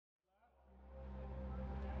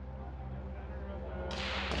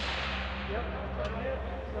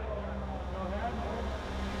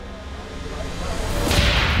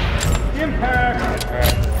Impact.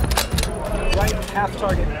 Right half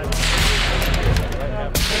target.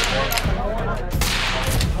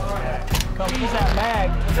 Come use that mag.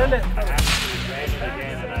 Send it.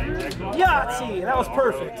 Yahtzee! That was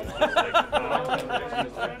perfect.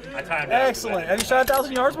 Excellent. Have you shot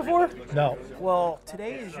 1,000 yards before? No. Well,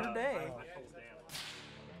 today is your day.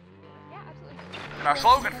 And our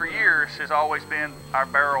slogan for years has always been, our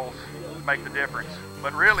barrels make the difference.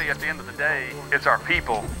 But really, at the end of the day, it's our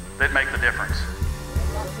people that make the difference.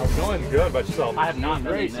 I'm feeling good about yourself. I have not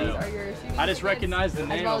great. I just recognized the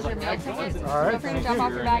name. I was like, all right. Feel free to drop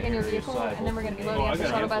off your bag in your vehicle, and then we're going to be loading up the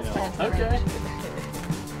shuttle bus to Okay.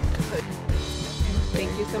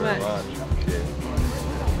 Thank you so much.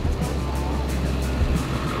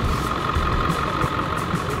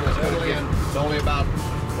 It's only about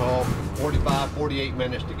 45, 48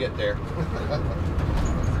 minutes to get there.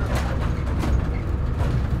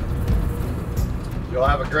 You'll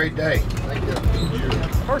have a great day. Thank you.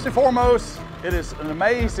 First and foremost, it is an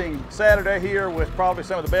amazing Saturday here with probably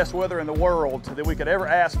some of the best weather in the world that we could ever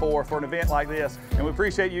ask for an event like this. And we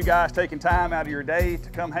appreciate you guys taking time out of your day to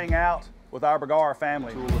come hang out with our Bergara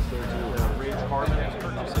family.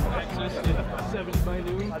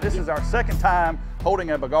 This is our second time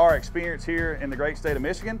holding a Bergara experience here in the great state of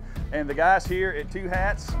Michigan. And the guys here at Two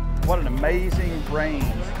Hats, what an amazing range.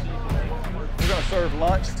 We're going to serve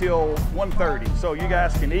lunch till 1:30, so you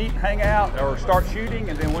guys can eat, hang out, or start shooting,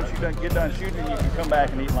 and then once you get done shooting, you can come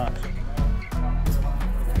back and eat lunch.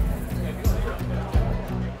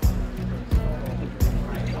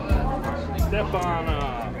 Step on,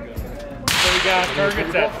 so we got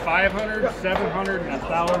targets at 500, 700, and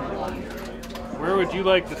 1,000. Where would you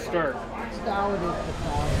like to start? Start with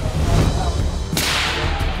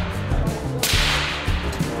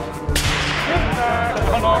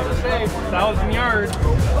 1,000 yards.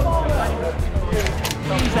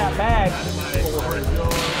 Use that bag.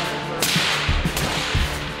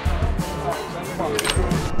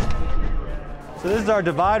 So this is our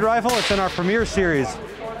Divide rifle. It's in our Premier series.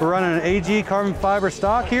 We're running an AG carbon fiber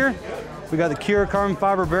stock here. We got the Cure carbon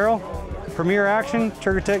fiber barrel, Premier action,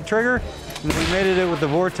 TriggerTech trigger, and we mated it with the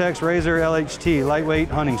Vortex Razor LHT lightweight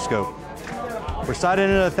hunting scope. We're sighted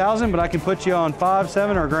in at 1,000, but I can put you on 5,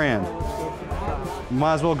 7, or grand. You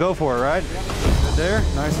might as well go for it, right? Right there,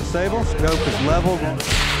 nice and stable. Scope is leveled.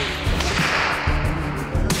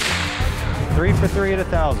 3 for 3 at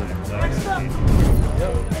 1,000.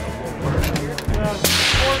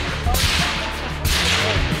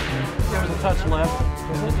 There was a touch left.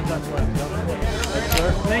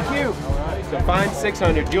 Thank you. So find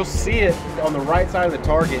 600. You'll see it on the right side of the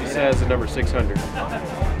target. It says the number 600.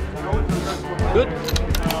 Good.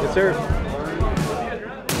 Yes, sir.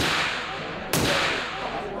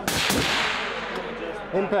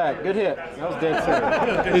 Impact. Good hit. That was dead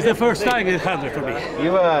center. It's the first time it happened for me.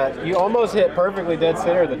 You almost hit perfectly dead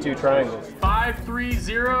center of the two triangles.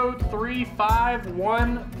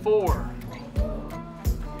 5303514.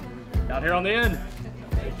 Out here on the end.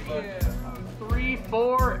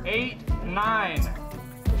 3489.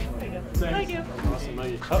 Thank you. Awesome.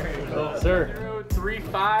 Oh, sir.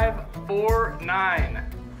 3549.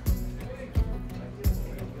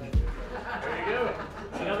 There you go.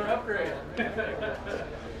 Another upgrade. Thank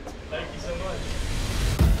you so much.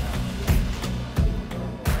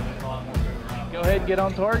 Go ahead and get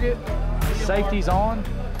on target. Safety's on.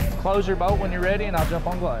 Close your boat when you're ready, and I'll jump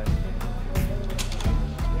on glide.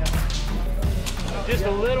 Just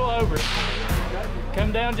a little over.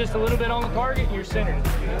 Come down just a little bit on the target, and you're centered.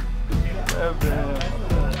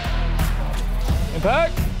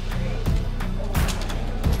 Impact.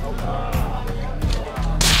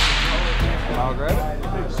 I'll grab it.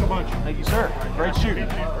 Thank you so much. Thank you, sir. Great shooting.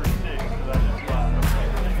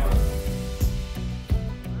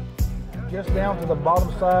 Just down to the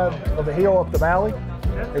bottom side of the hill up the valley,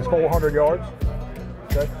 it's 400 yards.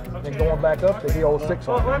 Okay. Then going back up the hill is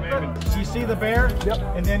 600. You see the bear? Yep.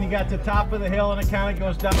 And then you got the top of the hill and it kind of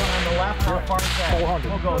goes down on the left. How far is that?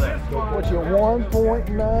 400. We'll go there. Put you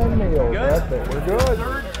 1.9 mils. That's it. We're good.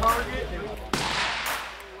 Third target.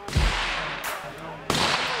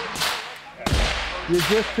 You're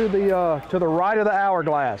just to the right of the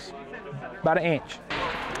hourglass, about an inch.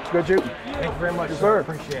 Good shooting. Thank you very much, yes, sir.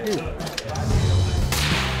 sir. Appreciate it.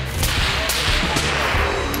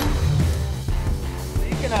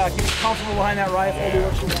 You can get comfortable behind that rifle. Do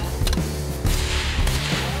what you want.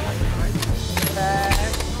 Back.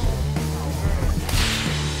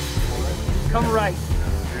 Come right.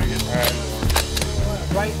 All right.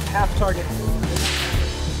 Right half target.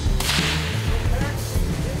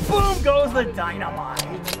 Boom goes the dynamite.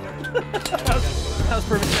 That was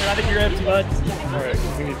perfect. I think you're empty, bud. All right.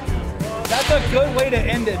 That's a good way to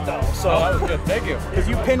end it, though. So that was good. Thank you. Because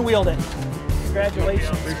you pinwheeled it.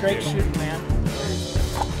 Congratulations. Great shooting, man.